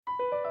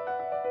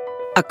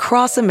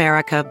Across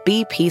America,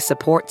 BP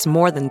supports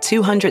more than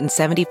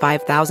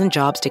 275,000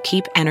 jobs to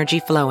keep energy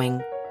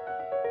flowing.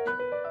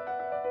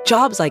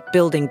 Jobs like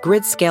building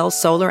grid-scale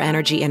solar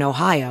energy in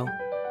Ohio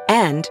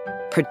and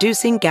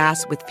producing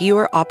gas with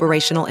fewer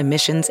operational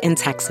emissions in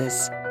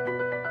Texas.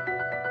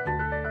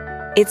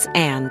 It's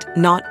and,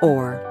 not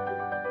or.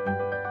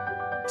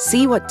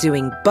 See what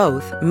doing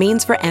both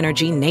means for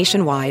energy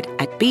nationwide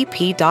at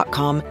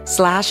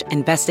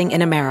bp.com/investing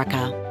in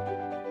America.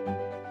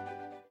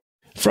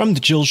 From the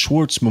Jill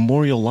Schwartz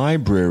Memorial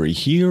Library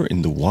here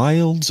in the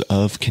wilds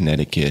of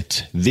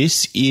Connecticut,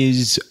 this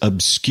is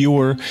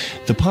Obscure,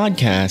 the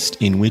podcast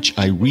in which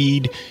I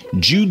read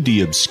Jude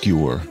the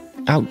Obscure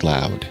out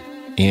loud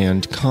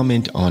and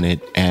comment on it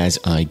as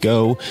I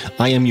go.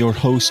 I am your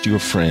host, your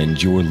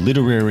friend, your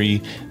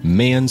literary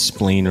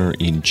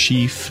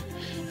mansplainer-in-chief,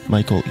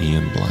 Michael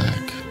Ian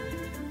Black.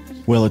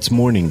 Well, it's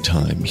morning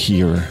time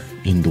here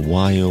in the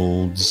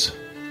wilds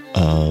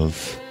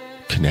of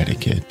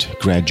Connecticut.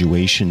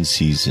 Graduation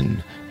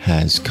season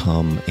has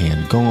come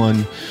and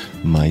gone.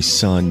 My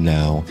son,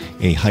 now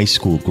a high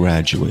school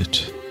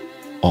graduate,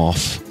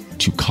 off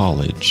to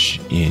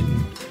college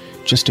in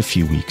just a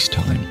few weeks'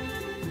 time.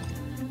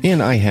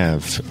 And I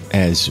have,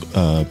 as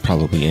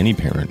probably any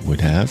parent would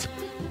have,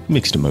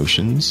 mixed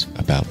emotions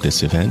about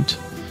this event.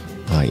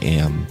 I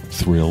am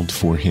thrilled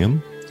for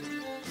him.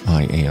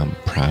 I am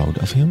proud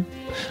of him.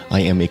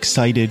 I am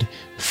excited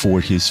for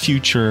his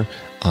future.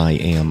 I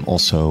am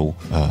also,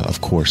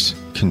 of course,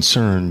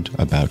 concerned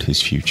about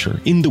his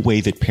future in the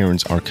way that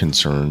parents are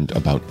concerned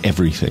about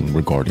everything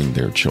regarding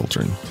their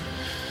children.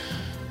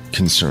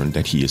 Concerned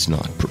that he is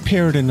not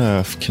prepared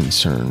enough,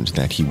 concerned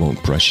that he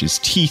won't brush his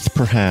teeth,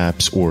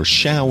 perhaps, or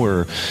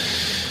shower,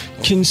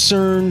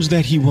 concerned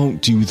that he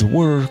won't do the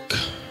work,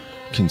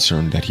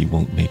 concerned that he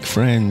won't make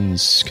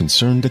friends,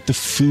 concerned that the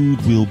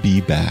food will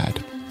be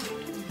bad.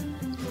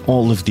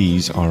 All of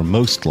these are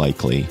most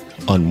likely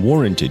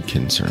unwarranted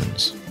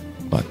concerns,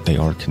 but they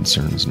are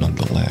concerns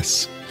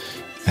nonetheless,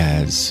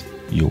 as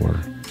your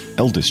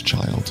eldest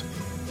child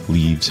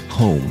leaves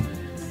home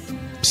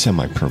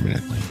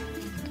semi-permanently.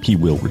 He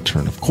will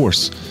return, of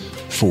course,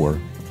 for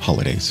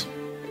holidays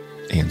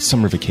and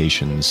summer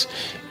vacations,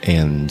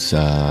 and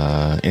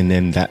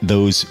then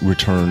those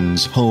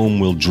returns home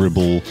will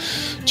dribble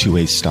to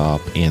a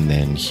stop, and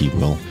then he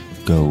will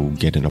go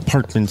get an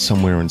apartment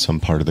somewhere in some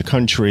part of the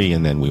country,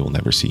 and then we will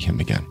never see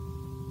him again.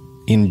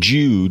 And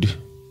Jude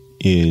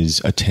is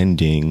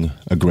attending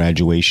a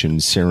graduation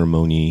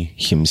ceremony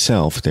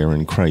himself there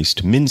in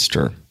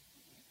Christminster,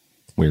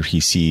 where he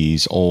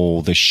sees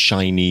all the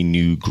shiny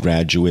new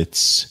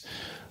graduates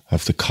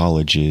of the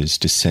colleges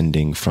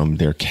descending from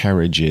their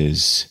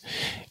carriages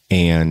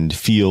and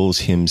feels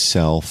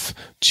himself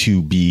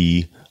to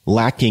be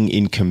lacking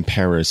in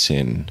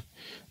comparison,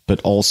 but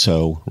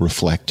also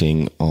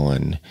reflecting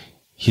on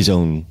his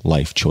own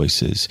life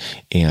choices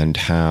and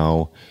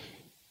how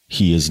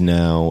he is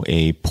now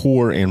a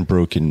poor and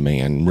broken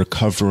man,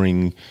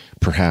 recovering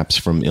perhaps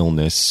from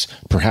illness,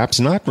 perhaps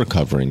not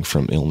recovering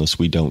from illness,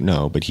 we don't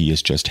know, but he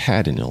has just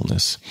had an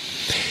illness.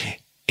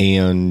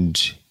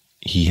 And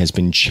he has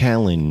been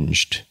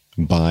challenged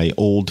by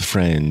old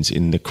friends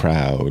in the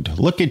crowd.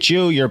 Look at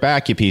you, you're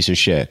back, you piece of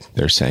shit,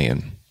 they're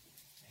saying.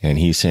 And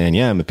he's saying,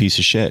 yeah, I'm a piece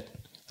of shit.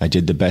 I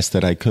did the best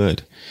that I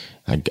could.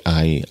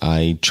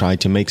 I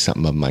tried to make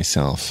something of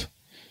myself,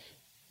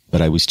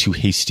 but I was too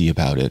hasty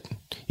about it.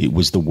 It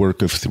was the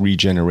work of 3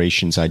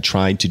 generations. I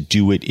tried to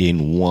do it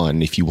in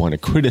one. If you want to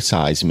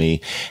criticize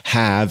me,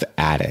 have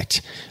at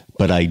it.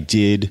 But I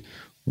did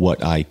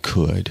what I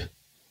could.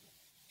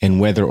 And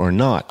whether or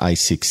not I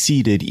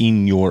succeeded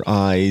in your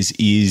eyes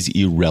is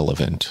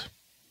irrelevant.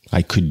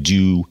 I could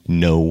do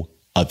no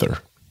other.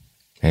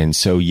 And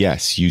so,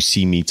 yes, you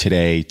see me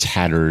today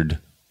tattered,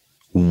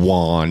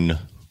 wan,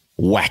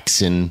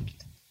 waxen,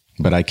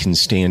 but I can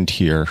stand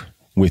here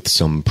with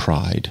some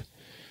pride.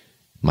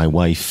 My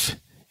wife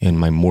and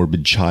my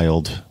morbid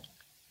child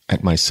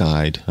at my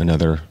side,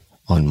 another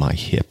on my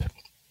hip.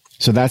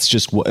 So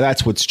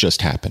that's what's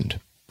just happened.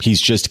 He's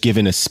just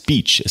given a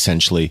speech,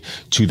 essentially,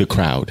 to the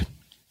crowd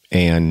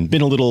and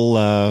been a little,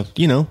 a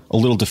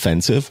little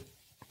defensive,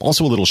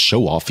 also a little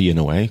show-offy in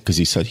a way, because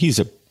he said he's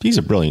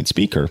a brilliant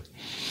speaker.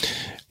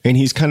 And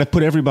he's kind of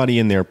put everybody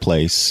in their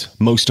place,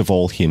 most of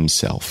all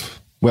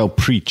himself. Well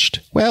preached,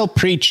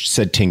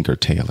 said Tinker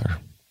Tailor.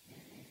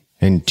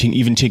 And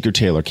even Tinker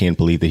Tailor can't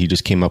believe that he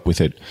just came up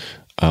with it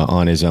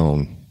on his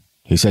own.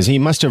 He says he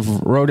must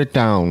have wrote it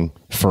down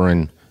for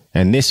and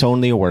this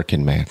only a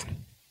working man.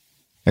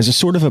 As a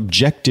sort of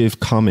objective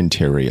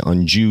commentary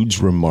on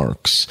Jude's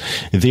remarks,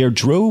 there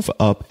drove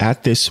up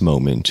at this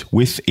moment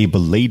with a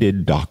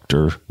belated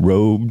doctor,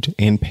 robed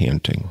and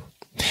panting.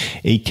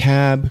 A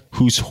cab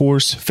whose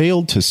horse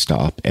failed to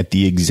stop at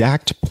the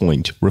exact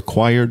point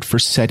required for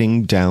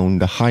setting down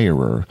the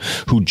hirer,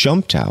 who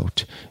jumped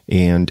out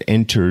and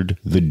entered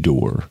the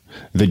door.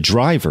 The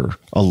driver,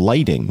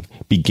 alighting,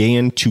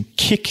 began to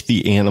kick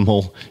the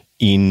animal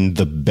in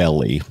the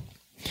belly.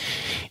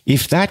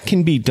 If that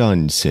can be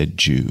done, said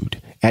Jude,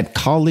 at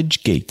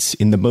college gates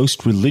in the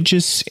most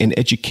religious and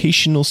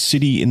educational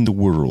city in the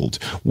world.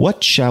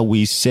 What shall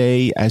we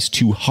say as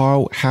to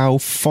how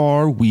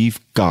far we've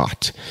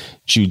got?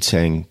 Jude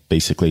saying,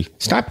 basically,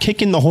 stop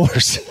kicking the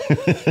horse.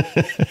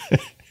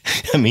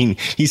 I mean,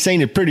 he's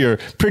saying it prettier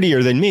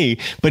than me,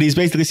 but he's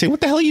basically saying,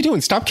 what the hell are you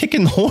doing? Stop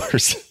kicking the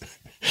horse.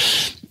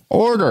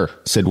 Order,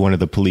 said one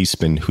of the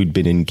policemen who'd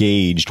been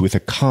engaged with a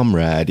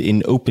comrade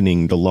in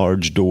opening the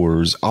large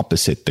doors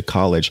opposite the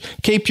college.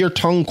 Keep your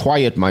tongue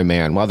quiet, my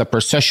man, while the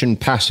procession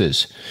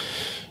passes.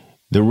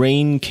 The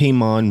rain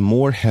came on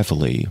more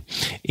heavily,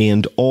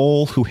 and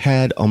all who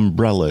had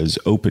umbrellas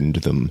opened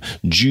them.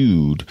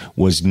 Jude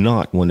was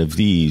not one of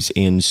these,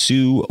 and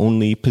Sue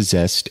only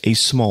possessed a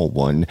small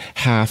one,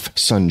 half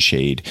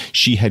sunshade.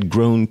 She had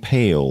grown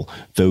pale,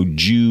 though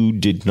Jude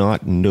did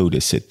not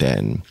notice it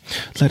then.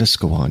 Let us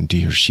go on,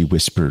 dear, she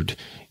whispered,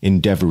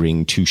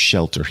 endeavoring to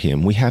shelter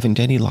him. We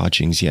haven't any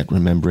lodgings yet,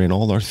 remember, and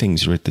all our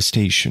things are at the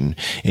station,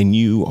 and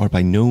you are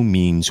by no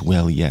means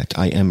well yet.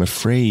 I am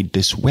afraid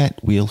this wet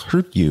will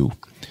hurt you.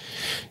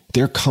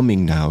 They're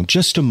coming now.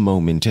 Just a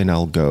moment and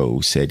I'll go,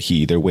 said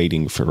he. They're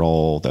waiting for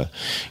all the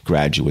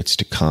graduates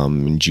to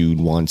come, and Jude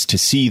wants to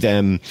see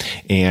them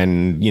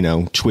and,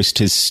 twist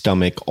his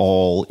stomach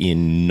all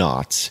in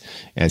knots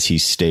as he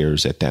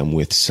stares at them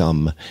with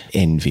some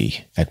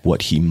envy at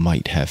what he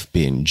might have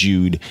been.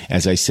 Jude,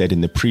 as I said in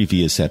the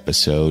previous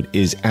episode,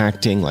 is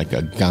acting like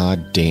a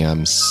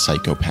goddamn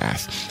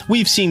psychopath.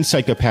 We've seen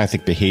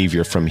psychopathic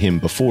behavior from him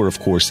before, of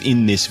course,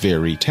 in this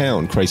very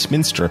town,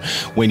 Christminster,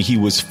 when he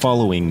was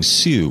following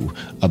Sue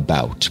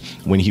about,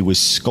 when he was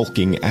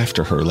skulking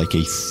after her like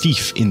a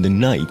thief in the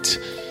night,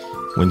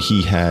 when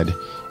he had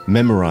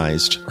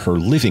memorized her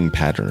living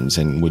patterns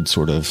and would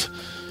sort of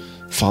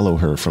follow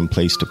her from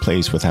place to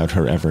place without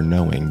her ever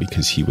knowing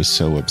because he was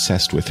so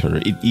obsessed with her.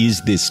 It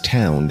is this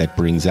town that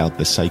brings out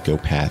the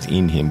psychopath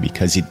in him,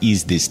 because it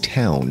is this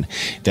town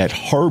that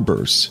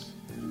harbors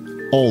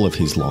all of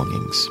his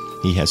longings.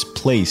 He has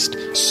placed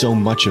so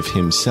much of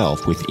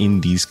himself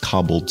within these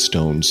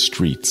cobblestone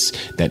streets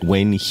that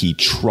when he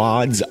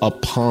trods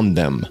upon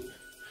them,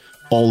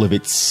 all of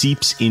it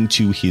seeps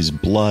into his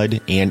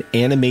blood and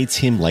animates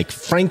him like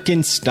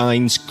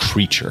Frankenstein's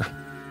creature,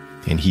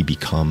 and he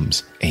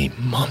becomes a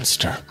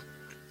monster.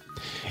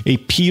 A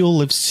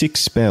peal of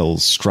 6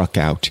 bells struck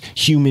out.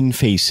 Human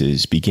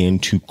faces began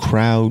to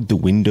crowd the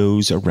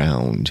windows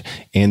around,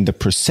 and the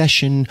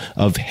procession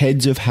of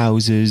heads of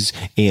houses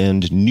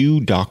and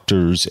new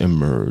doctors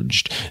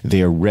emerged,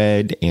 their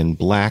red and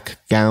black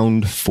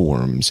gowned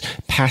forms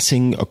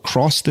passing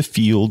across the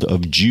field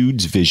of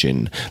Jude's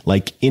vision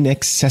like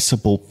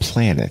inaccessible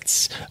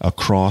planets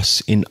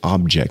across an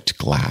object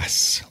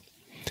glass.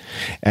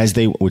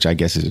 Which I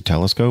guess is a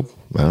telescope?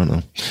 I don't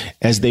know.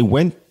 As they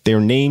went, their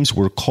names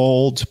were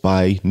called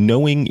by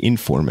knowing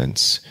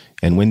informants,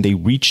 and when they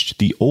reached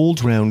the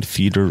old round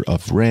theater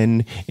of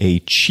Wren, a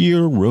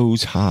cheer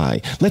rose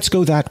high. Let's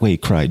go that way,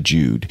 cried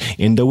Jude,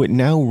 and though it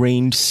now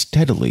rained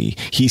steadily,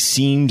 he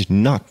seemed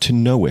not to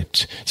know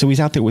it. So he's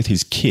out there with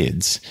his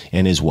kids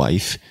and his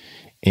wife,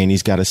 and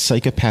he's got a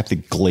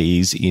psychopathic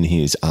glaze in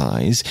his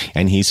eyes,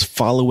 and he's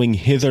following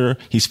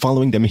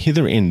them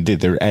hither and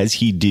thither as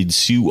he did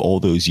Sue all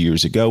those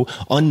years ago,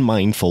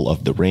 unmindful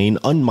of the rain,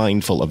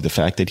 unmindful of the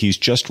fact that he's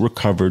just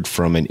recovered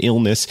from an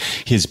illness,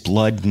 his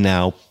blood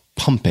now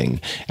pumping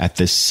at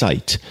the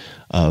sight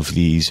of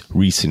these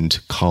recent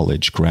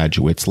college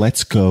graduates.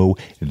 Let's go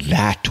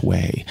that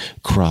way,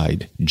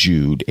 cried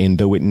Jude, and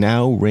though it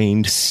now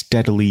rained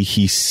steadily,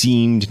 he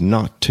seemed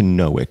not to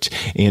know it,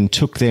 and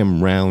took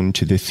them round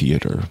to the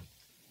theater.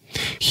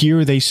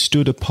 Here they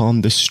stood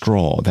upon the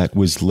straw that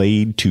was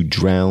laid to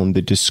drown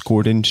the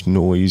discordant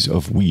noise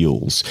of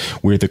wheels,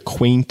 where the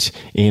quaint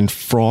and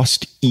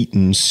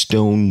frost-eaten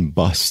stone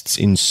busts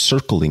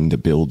encircling the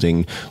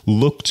building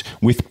looked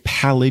with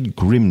pallid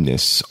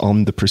grimness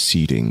on the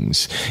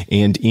proceedings,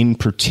 and in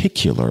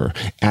particular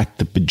at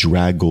the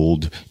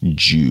bedraggled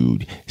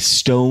Jude.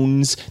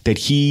 Stones that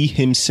he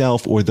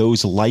himself or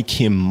those like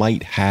him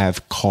might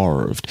have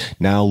carved,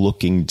 now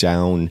looking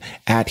down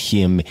at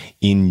him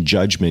in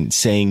judgment,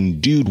 saying,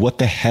 dude, what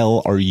the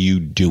hell are you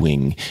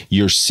doing?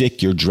 You're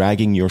sick. You're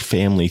dragging your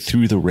family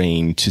through the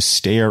rain to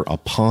stare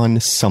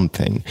upon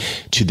something,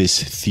 to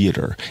this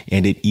theater.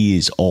 And it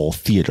is all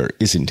theater,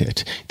 isn't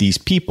it? These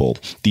people,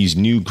 these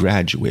new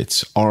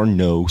graduates, are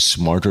no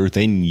smarter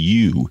than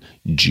you,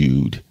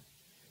 Jude.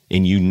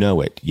 And you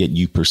know it, yet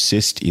you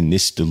persist in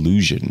this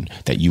delusion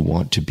that you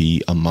want to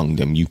be among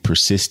them. You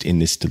persist in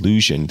this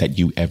delusion that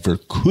you ever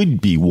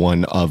could be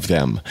one of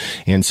them.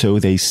 And so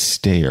they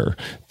stare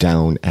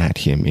down at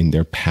him in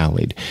their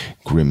pallid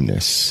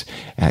grimness,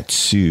 at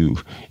Sue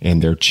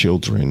and their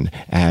children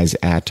as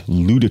at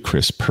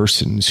ludicrous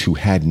persons who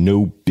had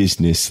no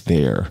business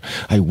there.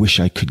 I wish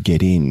I could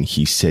get in,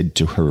 he said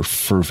to her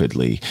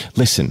fervidly.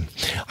 Listen,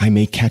 I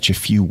may catch a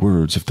few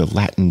words of the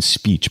Latin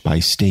speech by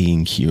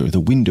staying here.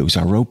 The windows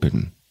are open.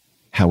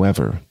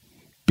 However,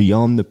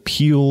 Beyond the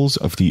peals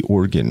of the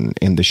organ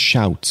and the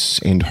shouts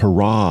and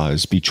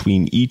hurrahs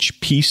between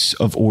each piece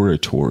of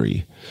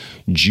oratory,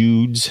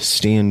 Jude's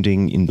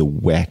standing in the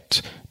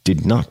wet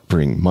did not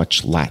bring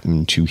much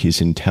Latin to his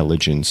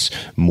intelligence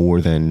more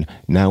than,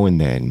 now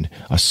and then,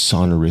 a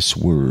sonorous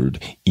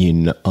word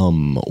in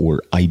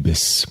or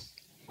ibis.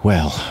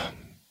 Well,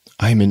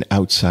 I'm an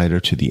outsider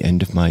to the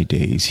end of my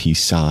days, he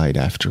sighed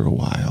after a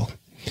while.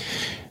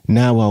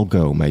 Now I'll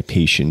go, my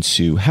patient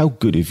Sue. How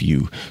good of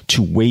you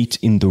to wait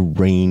in the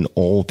rain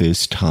all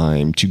this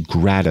time to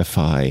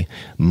gratify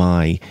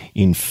my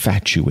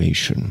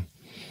infatuation.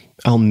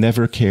 I'll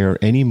never care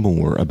any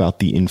more about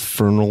the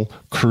infernal,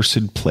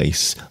 cursed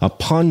place.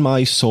 Upon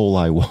my soul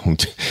I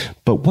won't.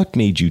 But what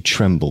made you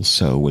tremble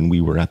so when we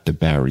were at the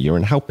barrier,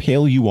 and how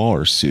pale you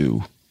are,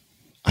 Sue?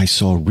 I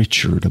saw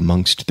Richard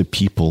amongst the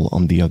people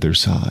on the other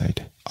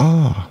side.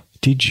 Ah,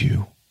 did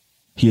you?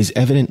 He has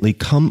evidently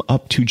come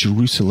up to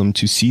Jerusalem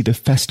to see the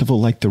festival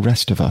like the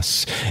rest of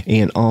us,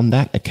 and on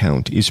that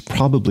account is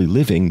probably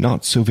living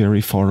not so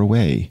very far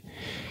away.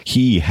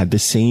 He had the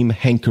same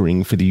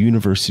hankering for the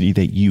university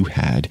that you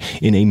had,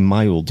 in a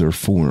milder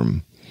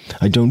form.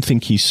 I don't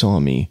think he saw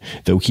me,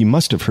 though he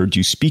must have heard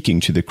you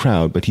speaking to the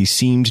crowd, but he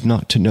seemed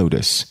not to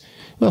notice.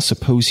 Well,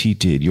 suppose he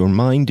did. Your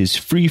mind is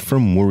free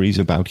from worries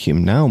about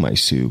him now, my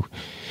Sue.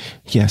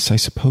 Yes, I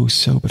suppose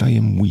so, but I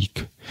am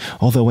weak.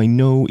 Although I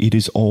know it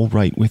is all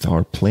right with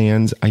our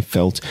plans, I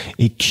felt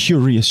a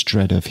curious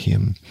dread of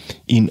him,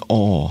 in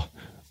awe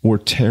or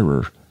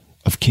terror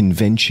of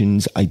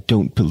conventions I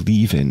don't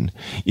believe in.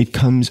 It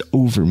comes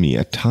over me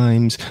at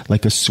times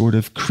like a sort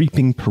of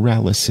creeping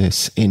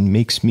paralysis and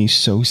makes me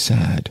so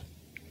sad.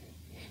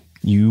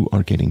 You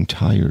are getting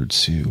tired,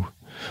 Sue.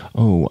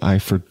 Oh, I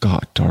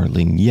forgot,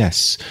 darling.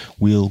 Yes,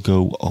 we'll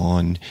go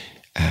on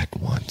at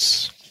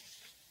once.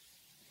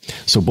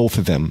 So both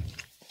of them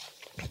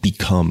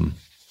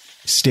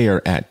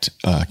stare at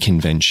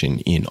convention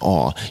in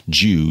awe.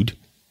 Jude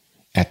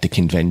at the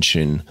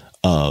convention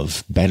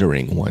of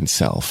bettering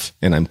oneself,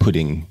 and I'm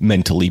putting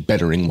mentally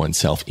bettering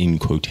oneself in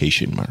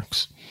quotation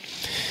marks,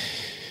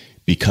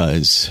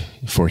 because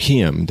for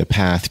him the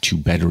path to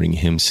bettering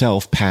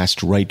himself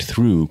passed right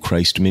through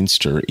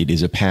Christminster. It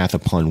is a path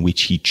upon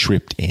which he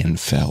tripped and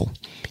fell.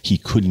 He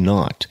could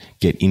not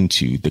get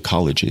into the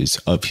colleges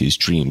of his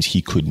dreams.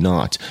 He could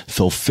not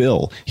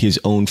fulfill his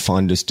own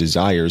fondest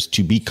desires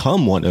to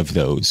become one of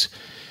those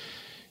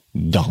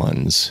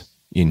dons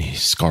in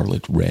his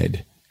scarlet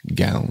red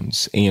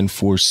gowns. And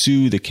for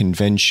Sue, the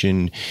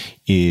convention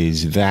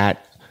is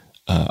that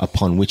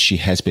upon which she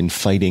has been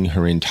fighting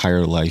her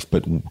entire life,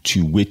 but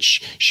to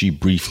which she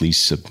briefly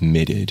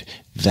submitted,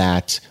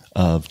 that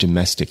of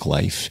domestic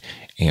life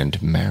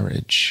and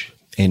marriage.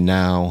 And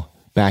now,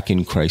 back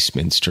in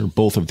Christminster,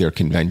 both of their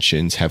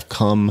conventions have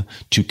come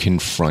to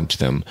confront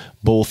them.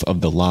 Both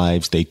of the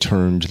lives they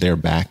turned their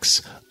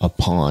backs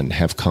upon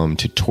have come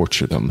to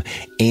torture them,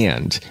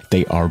 and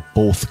they are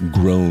both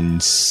grown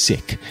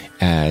sick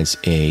as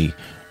a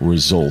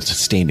result,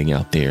 standing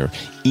out there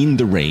in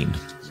the rain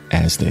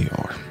as they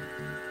are.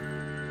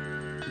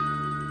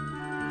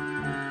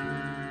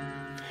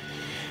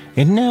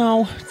 And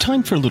now,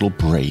 time for a little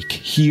break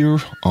here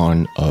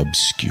on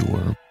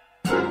Obscure.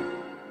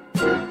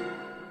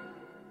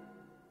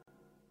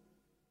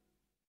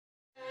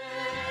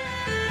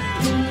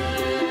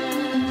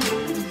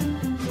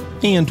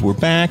 And we're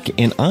back,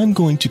 and I'm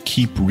going to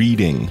keep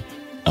reading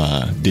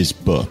this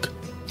book.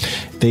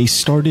 They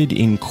started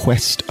in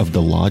quest of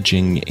the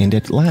lodging, and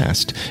at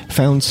last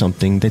found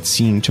something that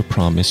seemed to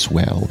promise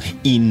well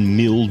in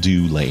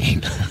Mildew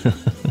Lane.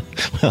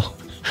 Well,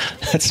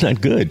 that's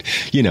not good.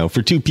 You know,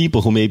 for two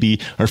people who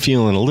maybe are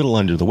feeling a little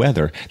under the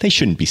weather, they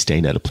shouldn't be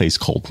staying at a place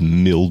called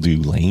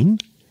Mildew Lane.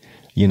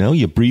 You know,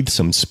 you breathe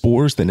some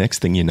spores, the next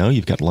thing you know,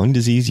 you've got lung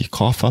disease, you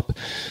cough up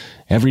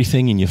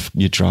everything, and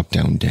you drop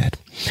down dead.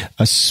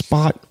 A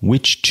spot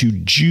which to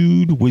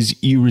Jude was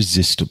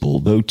irresistible,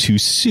 though to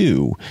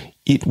Sue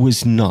it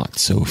was not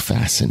so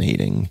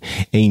fascinating.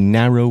 A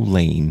narrow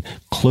lane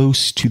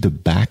close to the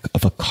back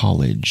of a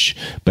college,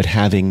 but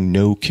having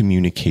no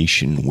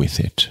communication with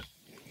it.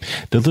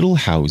 The little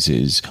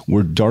houses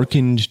were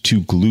darkened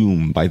to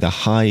gloom by the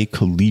high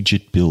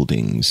collegiate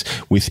buildings,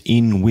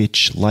 within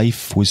which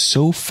life was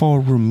so far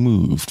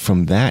removed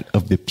from that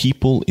of the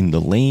people in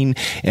the lane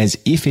as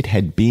if it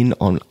had been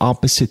on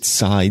opposite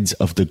sides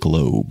of the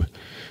globe,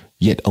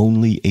 yet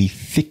only a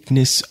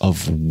thickness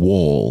of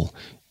wall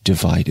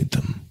divided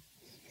them.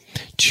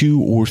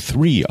 2 or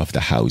 3 of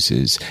the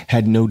houses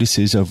had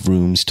notices of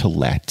rooms to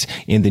let,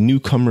 and the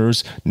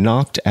newcomers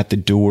knocked at the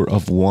door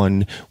of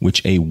one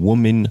which a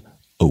woman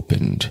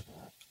opened.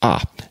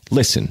 Ah,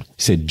 listen,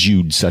 said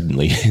Jude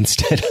suddenly,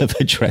 instead of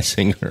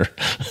addressing her.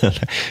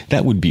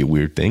 That would be a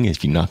weird thing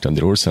if you knocked on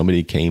the door,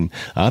 somebody came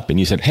up and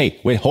you said, hey,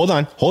 wait, hold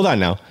on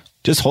now.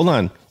 Just hold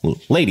on.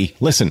 Lady,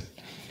 listen.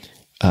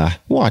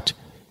 What?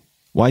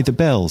 Why, the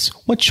bells.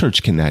 What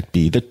church can that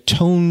be? The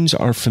tones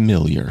are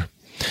familiar.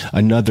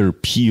 Another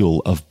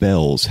peal of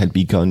bells had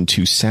begun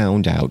to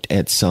sound out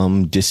at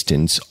some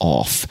distance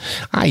off.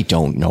 "I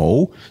don't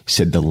know,"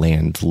 said the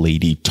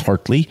landlady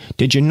tartly.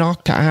 "Did you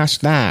knock to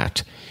ask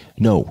that?"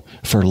 "No,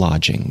 for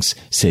lodgings,"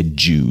 said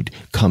Jude,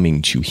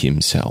 coming to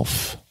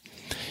himself.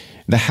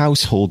 The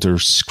householder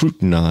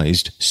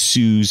scrutinized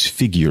Sue's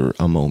figure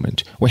a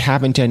moment. "We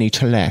haven't any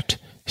to let,"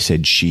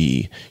 said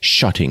she,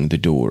 shutting the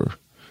door.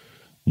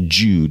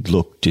 Jude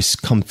looked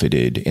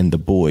discomfited and the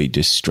boy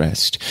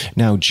distressed.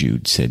 "Now,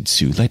 Jude," said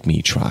Sue, "let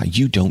me try.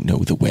 You don't know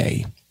the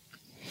way."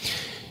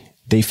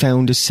 They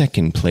found a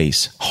second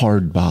place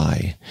hard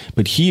by,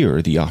 but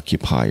here the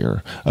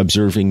occupier,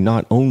 observing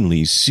not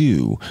only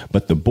Sue,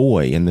 but the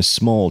boy and the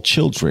small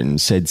children,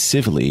 said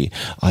civilly,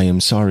 "I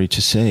am sorry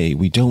to say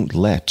we don't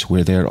let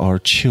where there are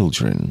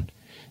children,"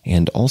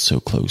 and also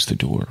closed the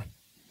door.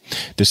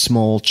 The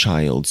small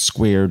child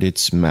squared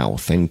its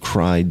mouth and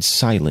cried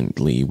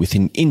silently with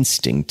an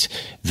instinct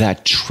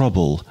that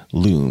trouble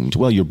loomed.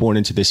 Well, you're born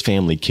into this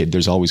family, kid.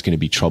 There's always going to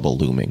be trouble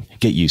looming.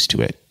 Get used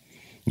to it,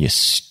 you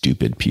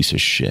stupid piece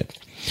of shit.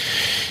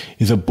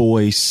 The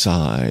boy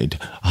sighed.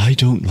 "I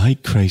don't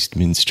like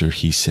Christminster,"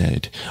 he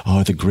said.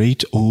 "Are the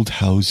great old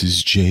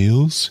houses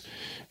jails?"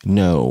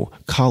 "No,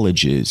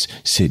 colleges,"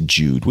 said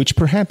Jude, "which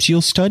perhaps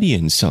you'll study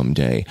in some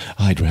day."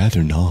 "I'd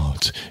rather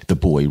not," the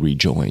boy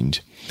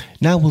rejoined.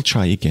 "Now we'll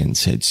try again,"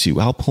 said Sue.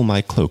 "I'll pull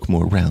my cloak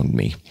more round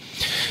me.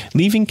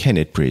 Leaving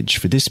Kennet Bridge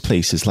for this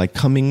place is like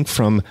coming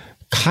from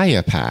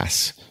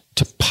Caiaphas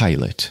to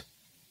Pilate."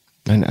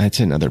 And it's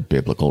another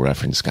biblical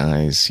reference,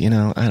 guys. I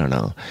don't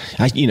know.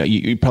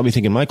 You're probably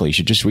thinking, Michael, you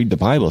should just read the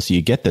Bible so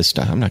you get this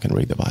stuff. I'm not going to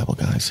read the Bible,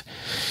 guys.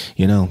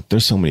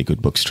 There's so many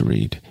good books to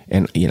read.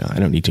 And, I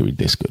don't need to read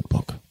this good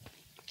book.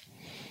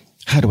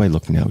 "How do I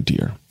look now,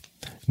 dear?"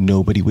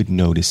 "Nobody would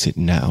notice it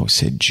now,"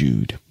 said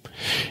Jude.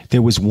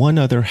 There was one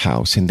other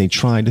house, and they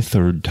tried a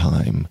third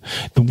time.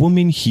 The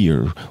woman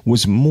here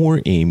was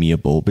more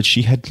amiable, but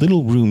she had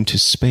little room to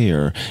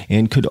spare,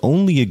 and could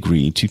only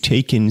agree to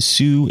take in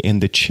Sue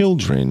and the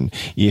children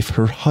if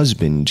her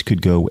husband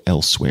could go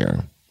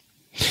elsewhere.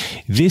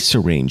 This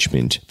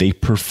arrangement they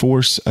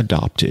perforce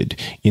adopted,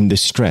 in the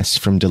stress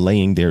from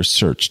delaying their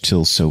search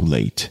till so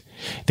late.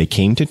 They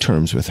came to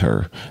terms with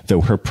her,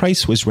 though her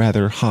price was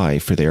rather high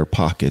for their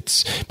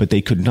pockets, but they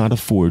could not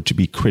afford to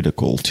be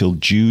critical till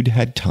Jude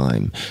had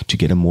time to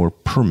get a more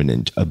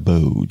permanent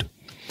abode.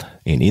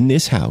 And in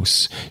this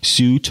house,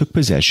 Sue took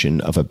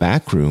possession of a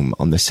back room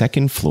on the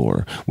second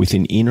floor with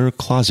an inner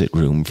closet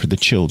room for the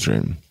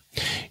children.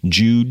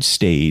 Jude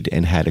stayed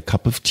and had a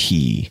cup of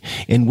tea,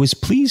 and was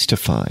pleased to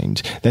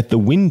find that the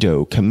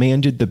window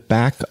commanded the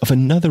back of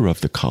another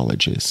of the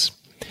colleges.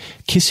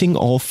 Kissing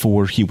all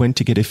four, he went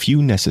to get a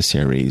few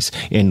necessaries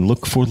and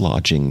look for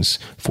lodgings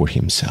for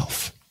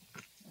himself.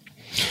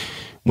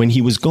 When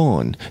he was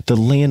gone, the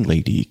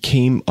landlady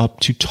came up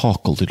to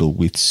talk a little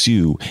with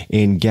Sue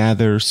and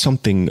gather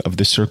something of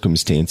the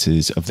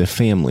circumstances of the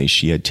family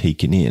she had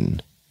taken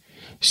in.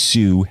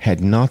 Sue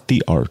had not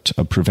the art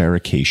of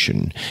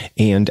prevarication,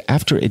 and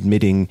after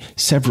admitting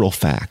several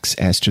facts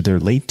as to their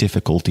late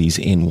difficulties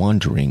and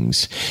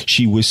wanderings,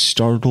 she was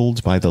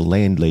startled by the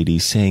landlady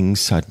saying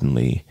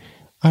suddenly,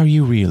 "Are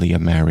you really a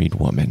married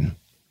woman?"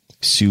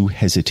 Sue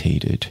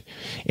hesitated,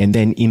 and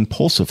then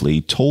impulsively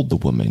told the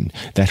woman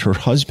that her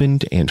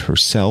husband and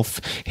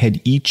herself had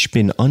each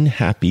been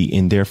unhappy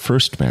in their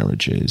first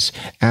marriages,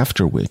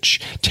 after which,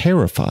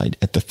 terrified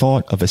at the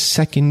thought of a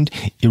second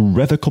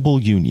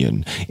irrevocable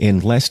union,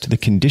 and lest the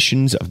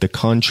conditions of the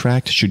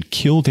contract should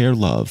kill their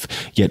love,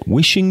 yet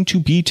wishing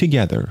to be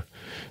together,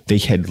 they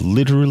had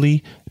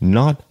literally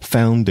not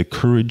found the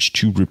courage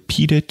to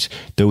repeat it,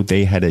 though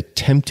they had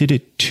attempted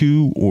it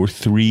 2 or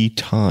 3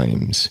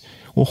 times.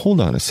 Well,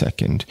 hold on a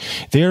second.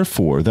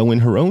 Therefore, though in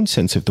her own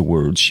sense of the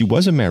words she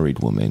was a married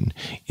woman,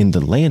 in the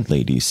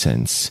landlady's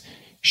sense,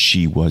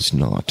 she was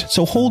not.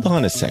 So hold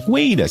on a sec.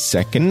 Wait a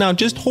second. Now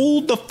just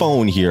hold the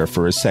phone here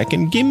for a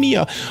second. Give me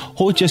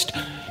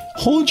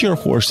hold your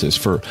horses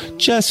for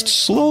just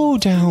slow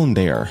down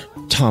there.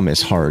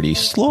 Thomas Hardy,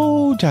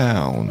 slow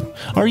down.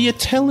 Are you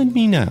telling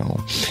me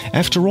now,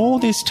 after all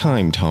this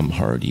time, Tom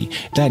Hardy,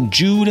 that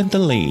Jude and the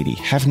lady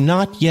have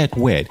not yet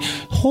wed?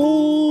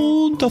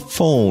 Hold the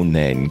phone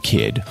then,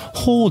 kid.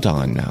 Hold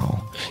on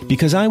now.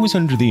 Because I was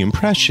under the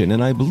impression,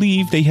 and I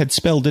believe they had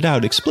spelled it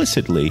out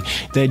explicitly,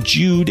 that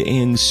Jude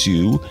and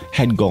Sue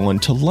had gone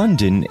to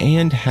London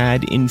and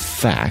had, in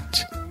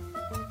fact,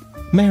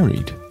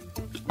 married.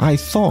 I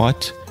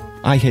thought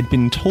I had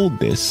been told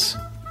this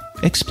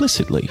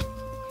explicitly.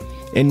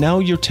 And now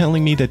you're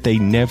telling me that they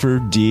never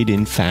did,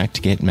 in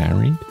fact, get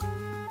married?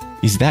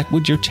 Is that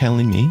what you're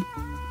telling me?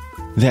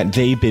 That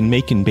they've been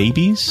making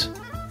babies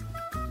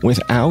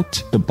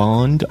without the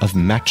bond of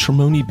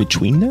matrimony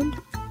between them?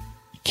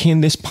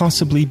 Can this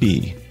possibly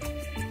be?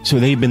 So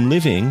they've been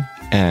living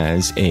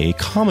as a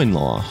common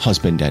law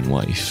husband and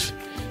wife,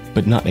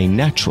 but not a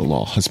natural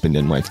law husband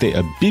and wife. They're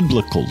a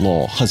biblical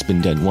law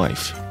husband and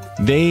wife.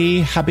 They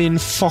have been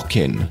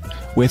fucking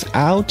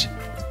without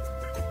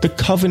the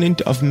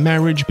covenant of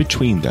marriage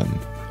between them,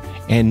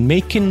 and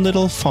making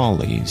little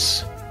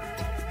follies.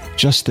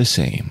 just the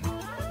same.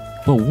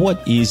 Well,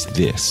 what is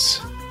this?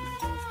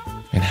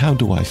 And how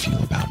do I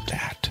feel about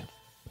that?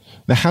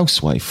 The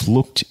housewife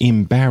looked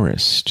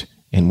embarrassed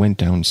and went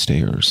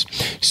downstairs.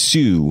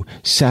 Sue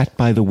sat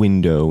by the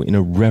window in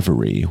a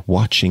reverie,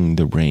 watching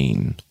the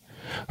rain.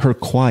 Her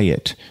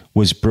quiet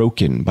was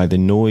broken by the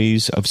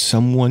noise of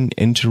someone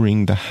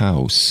entering the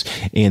house,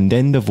 and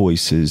then the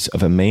voices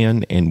of a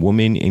man and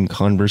woman in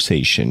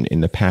conversation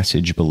in the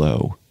passage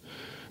below.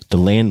 The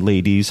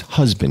landlady's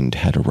husband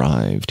had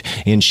arrived,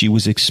 and she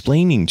was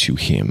explaining to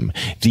him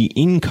the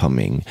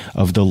incoming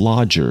of the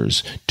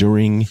lodgers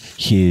during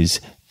his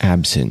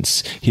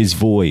absence. His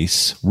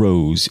voice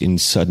rose in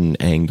sudden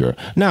anger.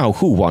 "Now,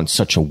 who wants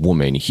such a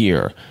woman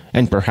here?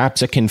 And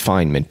perhaps a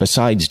confinement.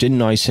 Besides,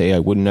 didn't I say I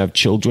wouldn't have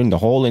children? The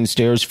hall and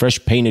stairs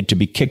fresh painted to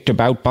be kicked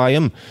about by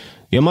 'em?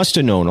 You must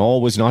have known all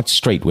was not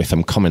straight with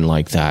 'em coming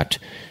like that.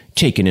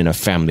 Taken in a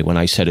family when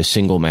I said a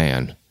single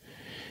man."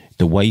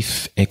 The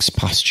wife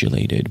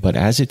expostulated, but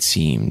as it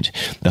seemed,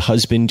 the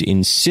husband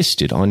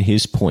insisted on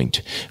his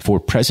point, for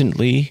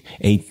presently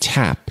a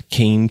tap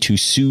came to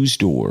Sue's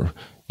door,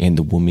 and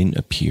the woman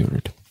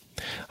appeared.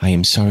 "I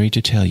am sorry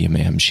to tell you,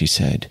 ma'am," she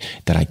said,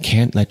 "that I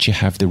can't let you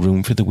have the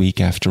room for the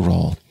week after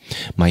all.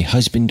 My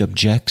husband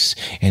objects,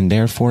 and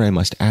therefore I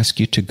must ask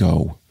you to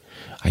go.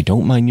 I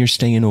don't mind your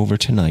staying over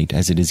tonight,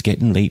 as it is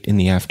getting late in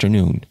the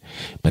afternoon,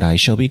 but I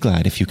shall be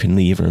glad if you can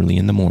leave early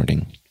in the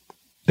morning."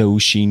 Though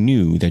she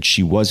knew that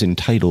she was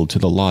entitled to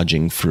the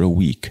lodging for a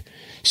week,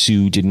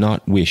 Sue did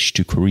not wish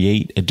to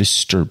create a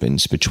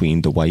disturbance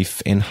between the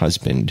wife and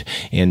husband,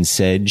 and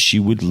said she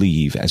would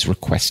leave as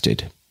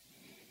requested.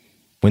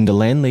 When the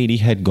landlady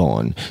had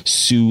gone,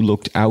 Sue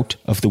looked out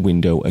of the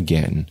window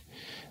again.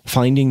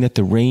 Finding that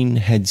the rain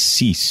had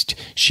ceased,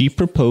 she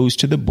proposed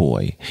to the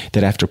boy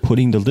that after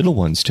putting the little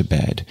ones to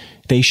bed,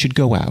 they should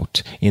go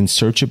out and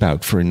search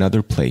about for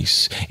another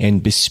place,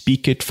 and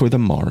bespeak it for the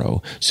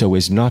morrow, so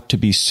as not to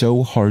be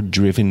so hard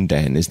driven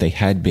then as they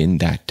had been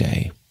that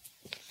day.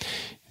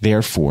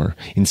 Therefore,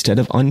 instead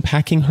of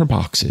unpacking her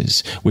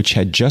boxes, which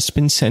had just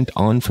been sent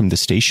on from the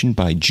station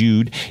by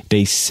Jude,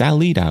 they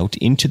sallied out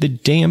into the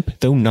damp,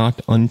 though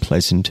not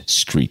unpleasant,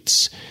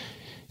 streets,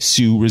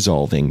 Sue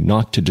resolving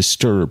not to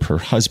disturb her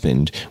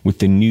husband with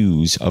the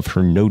news of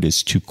her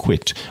notice to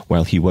quit,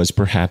 while he was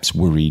perhaps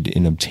worried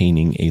in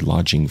obtaining a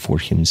lodging for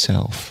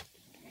himself.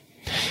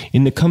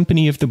 In the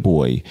company of the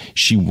boy,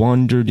 she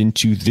wandered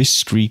into this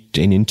street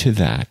and into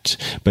that,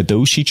 but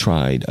though she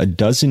tried a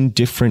dozen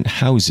different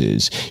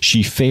houses,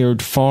 she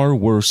fared far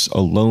worse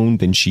alone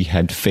than she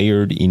had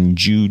fared in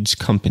Jude's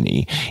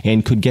company,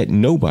 and could get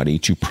nobody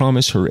to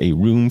promise her a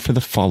room for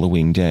the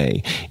following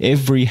day.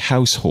 Every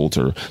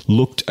householder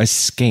looked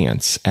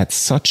askance at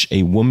such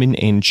a woman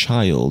and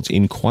child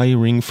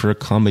inquiring for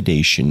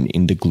accommodation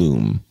in the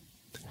gloom.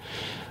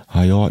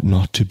 "I ought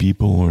not to be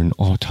born,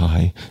 ought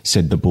I?"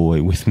 said the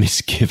boy with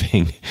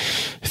misgiving.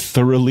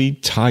 Thoroughly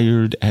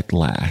tired at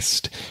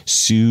last,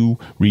 Sue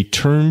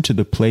returned to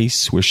the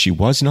place where she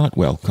was not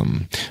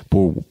welcome,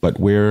 but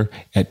where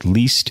at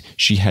least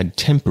she had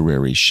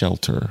temporary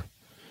shelter.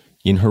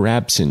 In her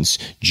absence,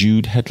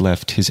 Jude had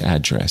left his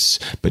address,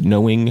 but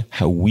knowing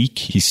how weak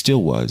he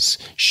still was,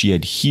 she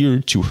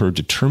adhered to her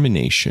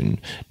determination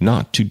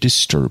not to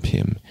disturb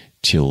him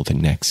till the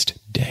next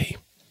day.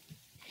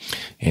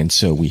 And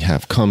so we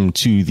have come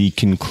to the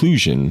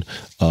conclusion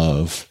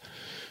of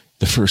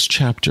the first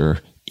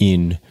chapter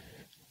in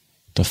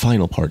the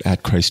final part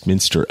at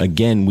Christminster.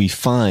 Again, we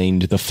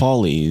find the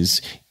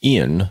Follies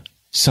in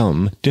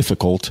some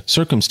difficult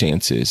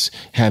circumstances,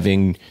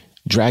 having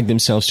dragged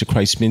themselves to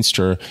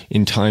Christminster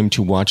in time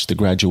to watch the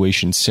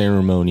graduation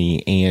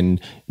ceremony and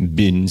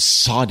been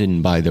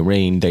sodden by the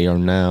rain. They are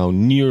now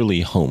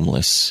nearly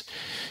homeless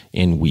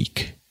and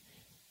weak,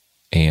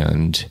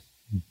 and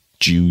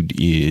Jude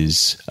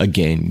is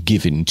again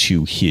given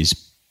to his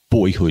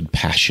boyhood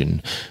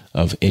passion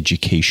of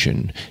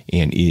education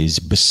and is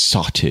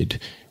besotted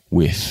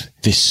with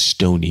this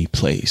stony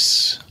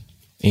place.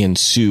 And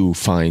Sue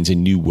finds a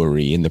new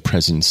worry in the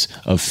presence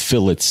of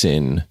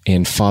Phillotson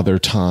and Father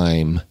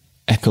Time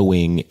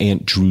echoing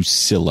Aunt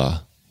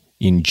Drusilla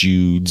in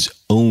Jude's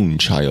own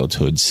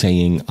childhood,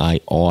 saying, "I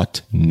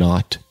ought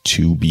not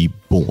to be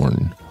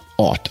born,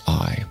 ought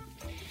I?"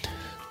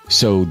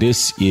 So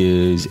this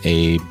is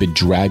a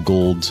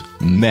bedraggled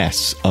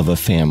mess of a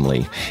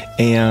family.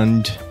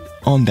 And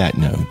on that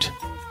note,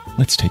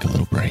 let's take a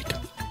little break.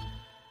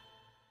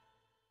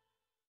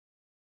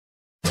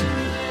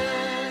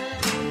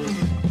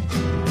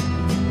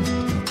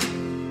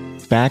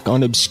 Back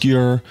on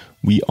Obscure,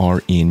 we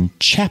are in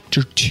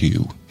Chapter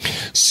 2.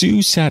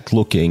 Sue sat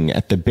looking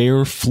at the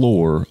bare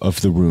floor of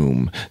the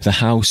room, the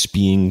house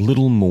being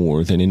little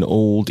more than an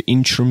old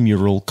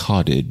intramural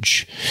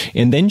cottage,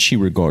 and then she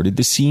regarded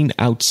the scene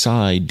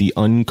outside the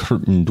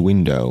uncurtained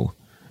window.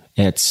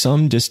 At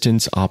some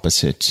distance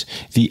opposite,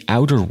 the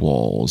outer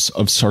walls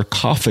of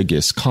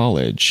Sarcophagus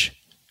College.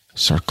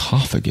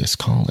 Sarcophagus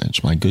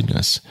College, my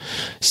goodness.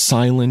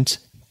 Silent,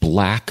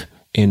 black,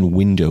 and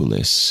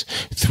windowless,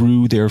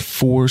 through their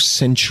 4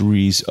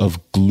 centuries of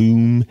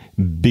gloom,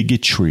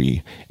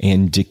 bigotry,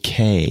 and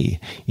decay,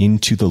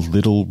 into the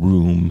little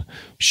room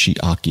she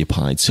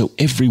occupied. So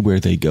everywhere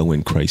they go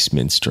in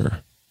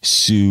Christminster,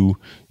 Sue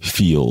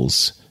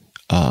feels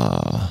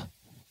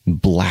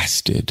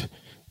blasted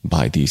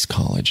by these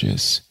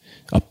colleges,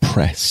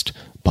 oppressed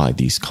by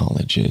these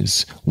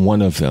colleges.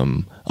 One of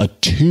them, a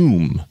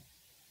tomb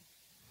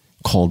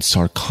called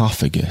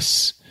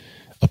Sarcophagus,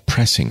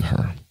 oppressing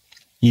her.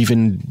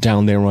 Even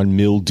down there on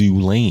Mildew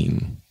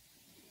Lane,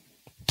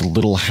 the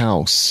little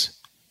house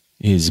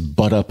is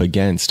butt up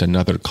against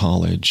another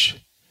college.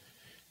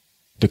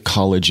 The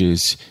college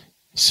is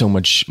so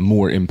much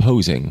more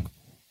imposing,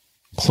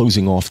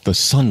 closing off the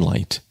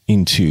sunlight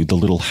into the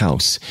little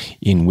house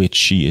in which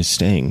she is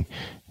staying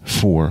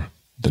for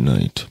the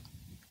night.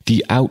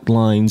 The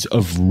outlines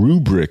of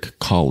Rubric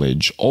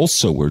College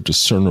also were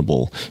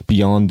discernible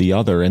beyond the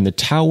other, and the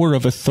tower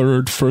of a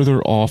third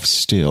further off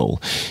still.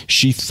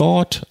 She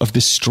thought of the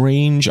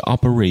strange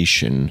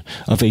operation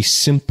of a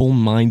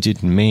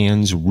simple-minded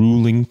man's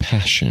ruling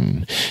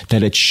passion,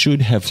 that it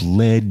should have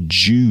led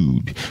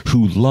Jude,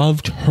 who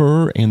loved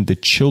her and the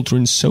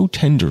children so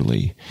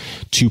tenderly,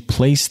 to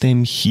place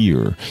them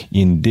here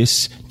in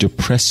this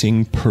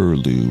depressing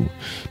purlieu,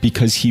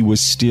 because he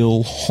was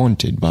still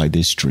haunted by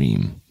this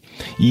dream.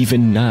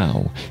 Even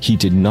now, he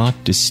did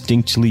not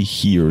distinctly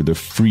hear the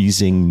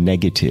freezing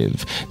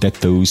negative that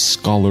those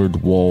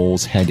scholared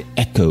walls had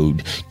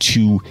echoed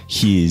to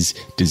his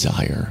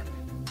desire.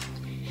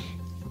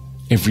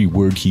 Every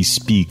word he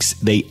speaks,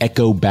 they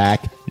echo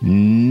back,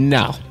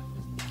 no.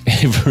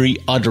 Every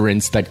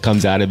utterance that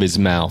comes out of his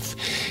mouth,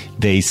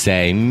 they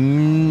say,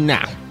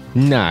 nah,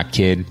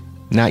 kid,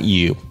 not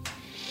you,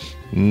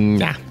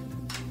 nah.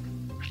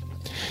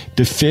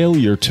 The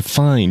failure to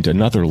find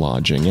another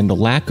lodging and the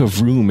lack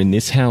of room in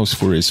this house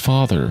for his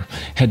father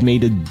had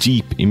made a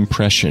deep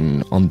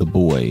impression on the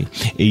boy.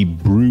 A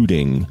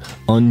brooding,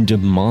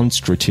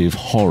 undemonstrative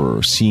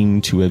horror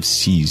seemed to have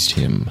seized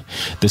him.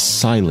 The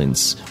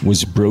silence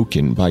was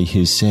broken by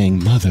his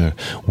saying, "Mother,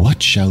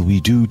 what shall we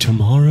do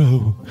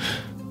tomorrow?"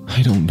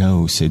 "I don't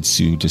know," said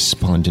Sue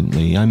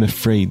despondently. "I'm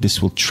afraid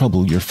this will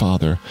trouble your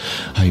father.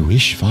 I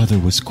wish father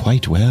was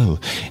quite well,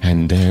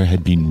 and there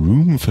had been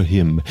room for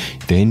him.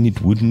 Then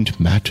it wouldn't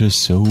matter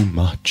so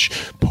much.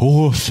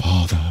 Poor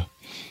father."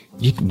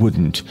 "It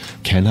wouldn't.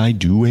 Can I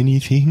do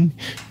anything?"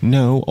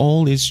 "No,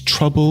 all is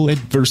trouble,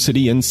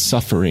 adversity, and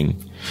suffering."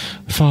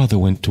 "Father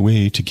went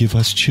away to give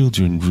us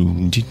children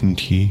room,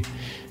 didn't he?"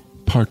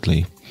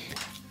 "Partly."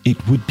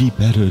 "It would be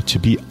better to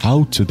be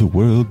out of the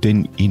world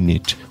than in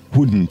it,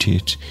 wouldn't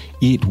it?"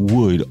 "It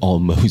would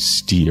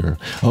almost, dear."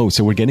 Oh,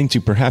 so we're getting to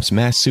perhaps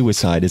mass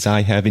suicide as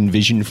I have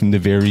envisioned from the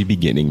very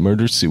beginning.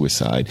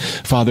 Murder-suicide.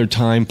 Father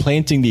Time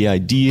planting the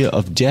idea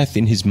of death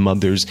in his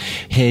mother's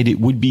head. "It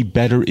would be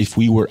better if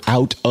we were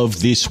out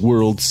of this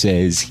world,"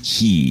 says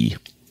he.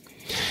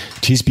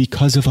 "'Tis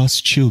because of us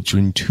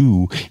children,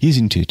 too,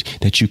 isn't it,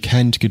 that you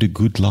can't get a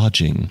good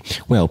lodging?"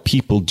 "Well,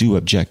 people do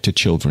object to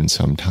children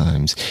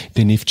sometimes."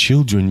 "Then if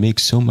children make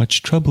so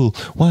much trouble,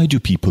 why do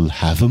people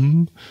have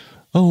 'em?"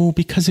 "Oh,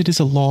 because it is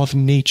a law of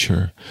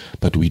nature."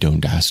 "But we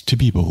don't ask to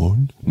be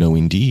born." "No,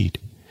 indeed."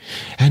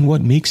 "And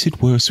what makes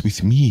it worse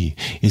with me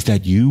is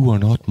that you are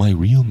not my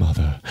real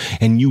mother,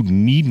 and you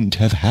needn't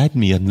have had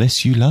me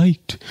unless you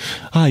liked.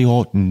 I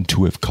oughtn't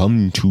to have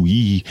come to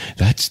 'ee,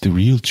 that's the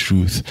real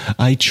truth.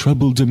 I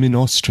troubled 'em in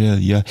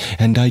Australia,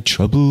 and I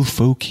trouble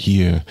folk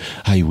here.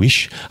 I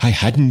wish I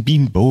hadn't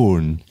been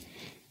born."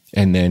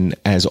 And then,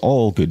 as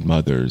all good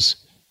mothers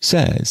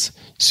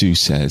Sue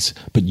says,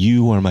 "But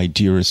you are my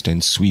dearest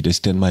and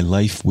sweetest, and my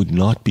life would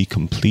not be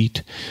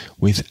complete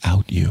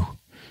without you.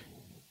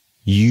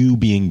 You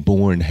being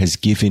born has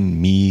given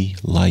me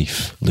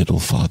life, little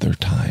Father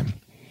Time."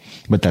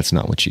 But that's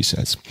not what she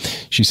says.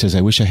 She says,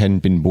 "I wish I hadn't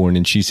been born."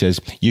 And she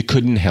says, "You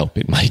couldn't help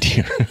it, my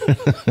dear."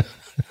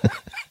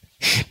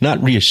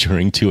 Not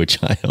reassuring to a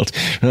child.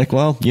 You're like,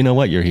 well, you know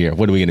what? You're here.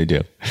 What are we going to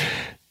do?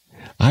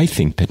 "I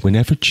think that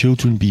whenever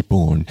children be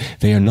born,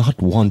 they are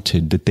not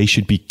wanted, that they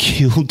should be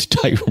killed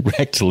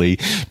directly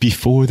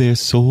before their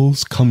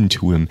souls come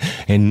to him,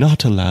 and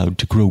not allowed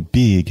to grow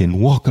big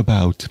and walk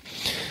about."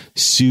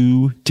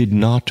 Sue did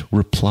not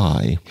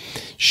reply.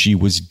 She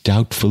was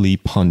doubtfully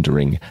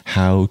pondering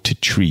how to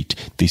treat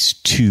this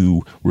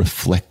too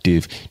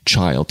reflective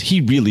child.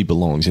 He really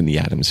belongs in the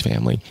Addams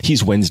family.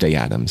 He's Wednesday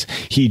Addams.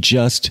 He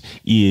just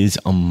is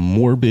a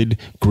morbid,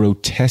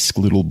 grotesque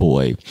little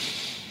boy.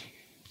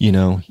 You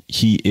know,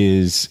 he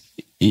is,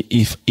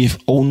 if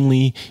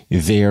only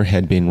there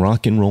had been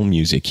rock and roll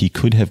music, he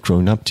could have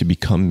grown up to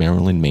become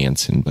Marilyn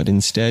Manson. But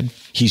instead,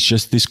 he's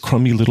just this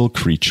crummy little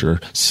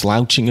creature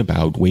slouching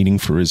about, waiting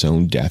for his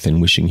own death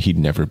and wishing he'd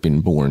never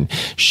been born.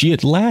 She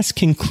at last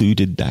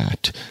concluded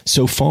that,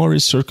 so far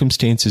as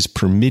circumstances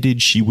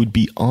permitted, she would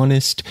be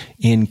honest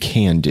and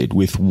candid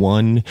with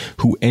one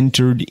who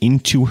entered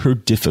into her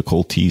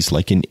difficulties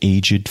like an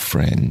aged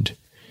friend.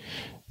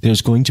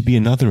 There's going to be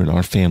another in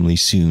our family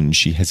soon,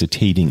 she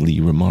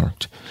hesitatingly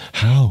remarked.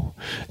 How?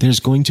 There's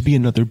going to be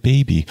another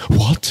baby.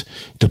 What?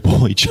 The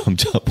boy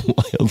jumped up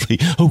wildly.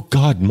 Oh,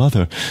 God,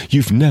 Mother,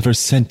 you've never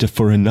sent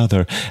for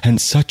another,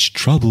 and such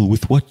trouble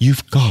with what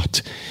you've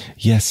got.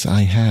 Yes,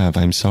 I have,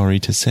 I'm sorry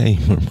to say,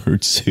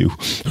 murmured Sue,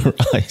 her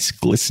eyes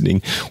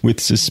glistening with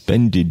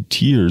suspended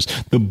tears.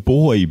 The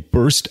boy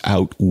burst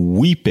out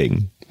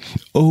weeping.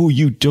 Oh,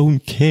 you don't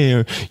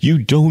care,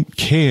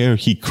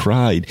 he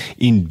cried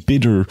in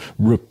bitter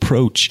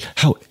reproach.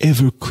 How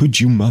ever could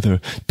you, Mother,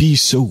 be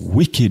so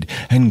wicked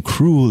and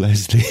cruel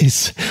as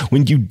this,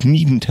 when you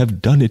needn't have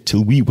done it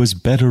till we was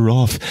better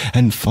off,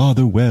 and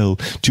Father well,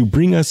 to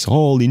bring us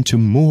all into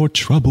more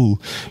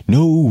trouble.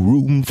 No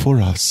room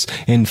for us,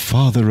 and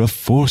Father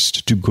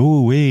a-forced to go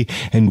away,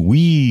 and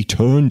we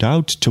turned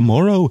out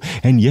tomorrow,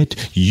 and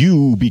yet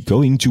you be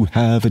going to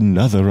have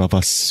another of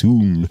us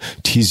soon.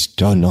 'Tis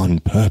done on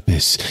purpose.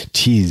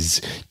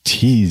 'Tis.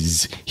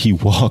 He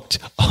walked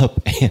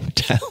up and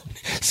down,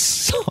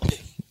 sobbing.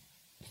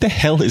 The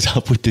hell is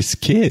up with this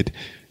kid?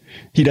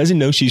 He doesn't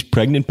know she's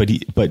pregnant,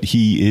 but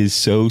he is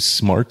so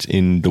smart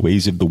in the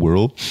ways of the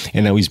world.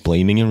 And now he's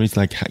blaming her. He's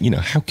like,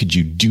 how could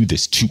you do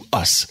this to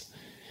us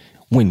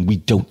when we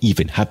don't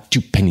even have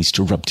 2 pennies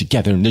to rub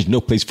together and there's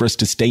no place for us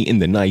to stay in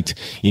the night,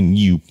 and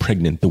you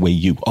pregnant the way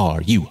you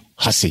are, you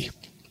hussy.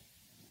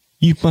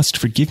 You must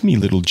forgive me,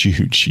 little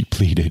Jude, she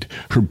pleaded,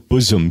 her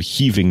bosom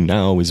heaving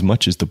now as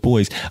much as the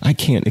boy's. I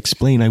can't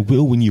explain. I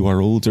will when you are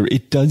older.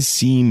 It does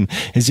seem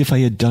as if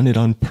I had done it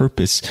on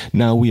purpose.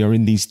 Now we are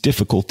in these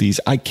difficulties.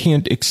 I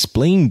can't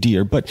explain,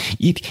 dear, but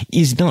it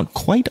is not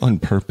quite on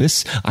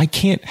purpose. I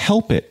can't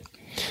help it.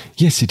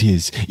 Yes, it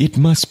is. It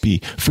must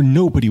be, for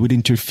nobody would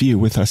interfere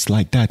with us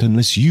like that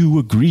unless you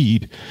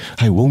agreed.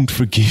 I won't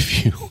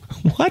forgive you.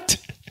 What?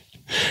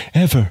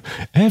 Ever.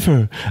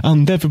 I'll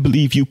never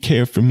believe you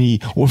care for me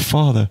or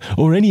Father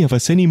or any of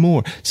us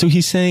anymore. So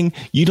he's saying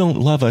you don't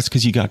love us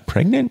because you got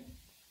pregnant?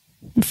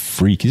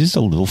 Freak. He's just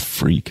a little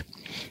freak.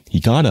 He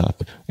got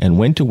up and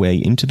went away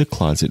into the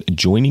closet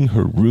adjoining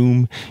her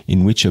room,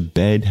 in which a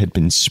bed had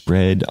been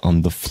spread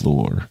on the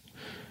floor.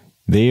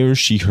 There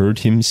she heard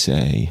him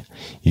say,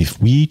 if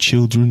we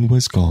children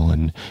was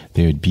gone,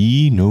 there'd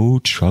be no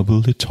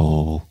trouble at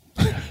all.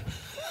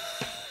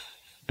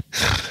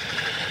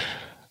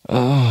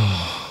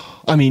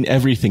 I mean,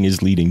 everything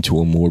is leading to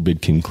a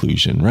morbid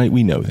conclusion, right?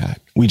 We know that.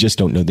 We just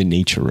don't know the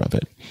nature of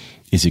it.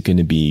 Is it going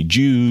to be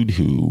Jude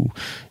who,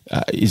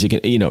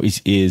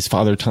 is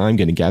Father Time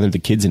going to gather the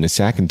kids in a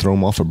sack and throw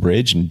them off a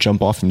bridge and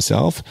jump off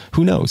himself?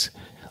 Who knows?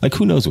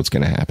 Who knows what's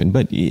going to happen?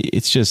 But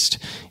it's just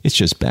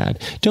bad.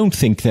 Don't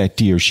think that,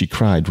 dear, she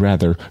cried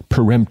rather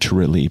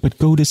peremptorily, but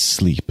go to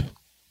sleep.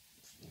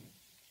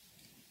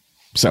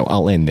 So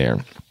I'll end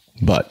there.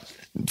 But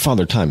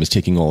Father Time is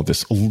taking all of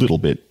this a little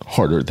bit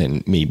harder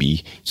than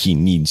maybe he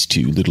needs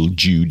to. Little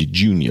Jude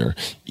Jr.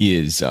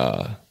 is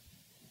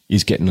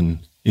getting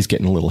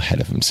a little ahead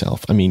of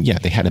himself. I mean, yeah,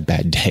 they had a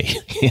bad day.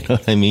 You know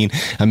what I mean?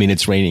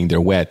 It's raining, they're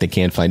wet, they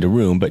can't find a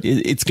room, but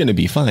it's going to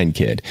be fine,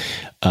 kid.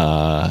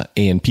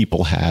 And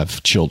people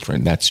have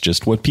children. That's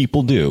just what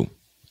people do.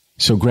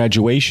 So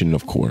graduation,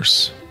 of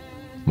course.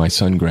 My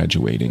son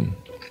graduating.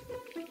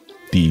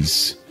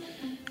 These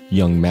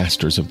young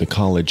masters of the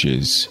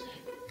colleges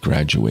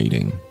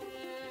graduating.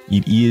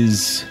 It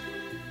is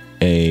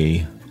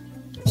a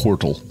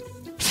portal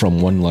from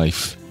one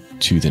life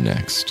to the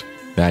next.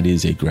 That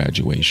is a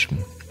graduation.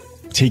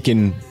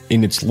 Taken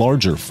in its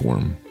larger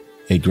form,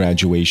 a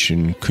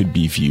graduation could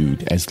be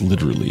viewed as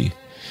literally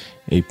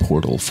a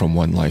portal from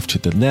one life to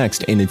the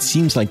next. And it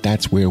seems like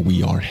that's where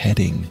we are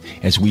heading,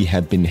 as we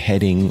have been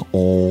heading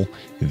all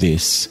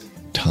this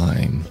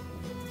time.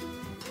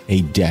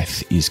 A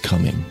death is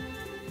coming.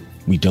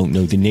 We don't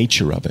know the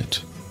nature of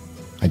it.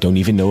 I don't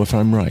even know if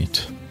I'm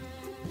right,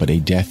 but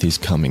a death is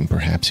coming.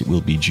 Perhaps it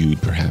will be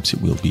Jude, perhaps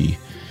it will be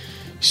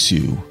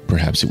Sue,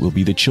 perhaps it will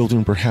be the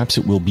children, perhaps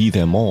it will be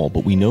them all,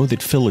 but we know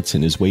that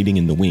Phillotson is waiting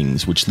in the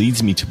wings, which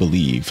leads me to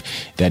believe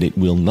that it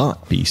will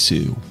not be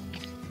Sue,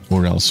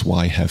 or else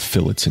why have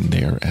Phillotson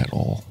there at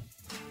all?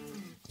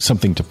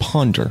 Something to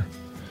ponder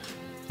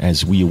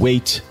as we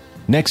await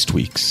next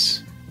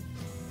week's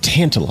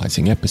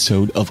tantalizing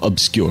episode of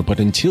Obscure, but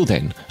until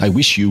then, I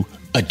wish you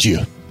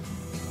adieu.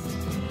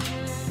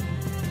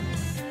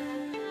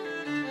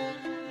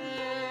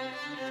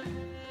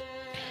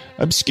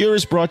 Obscure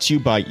is brought to you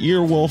by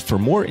Earwolf. For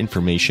more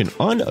information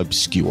on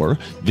Obscure,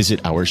 visit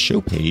our show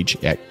page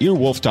at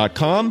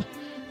earwolf.com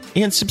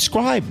and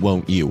subscribe,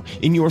 won't you,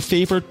 in your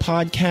favorite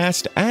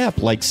podcast app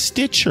like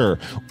Stitcher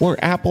or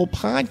Apple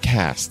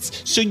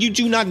Podcasts, so you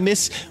do not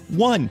miss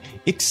one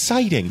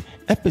exciting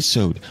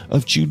episode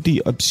of Jude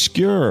the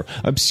Obscure.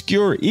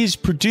 Obscure is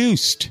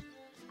produced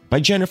by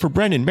Jennifer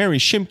Brennan, Mary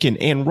Shimkin,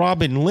 and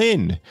Robin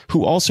Lynn,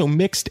 who also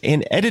mixed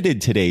and edited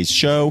today's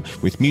show,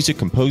 with music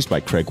composed by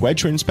Craig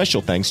Wedren.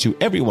 Special thanks to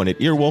everyone at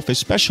Earwolf,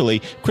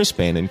 especially Chris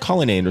Bannon,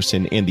 Colin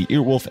Anderson, and the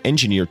Earwolf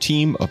engineer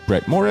team of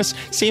Brett Morris,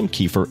 Sam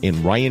Kiefer, and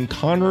Ryan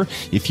Connor.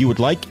 If you would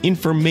like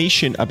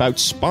information about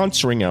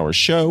sponsoring our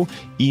show,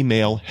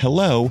 email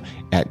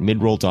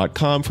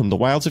hello@midroll.com. From the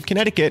wilds of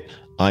Connecticut,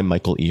 I'm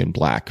Michael Ian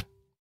Black.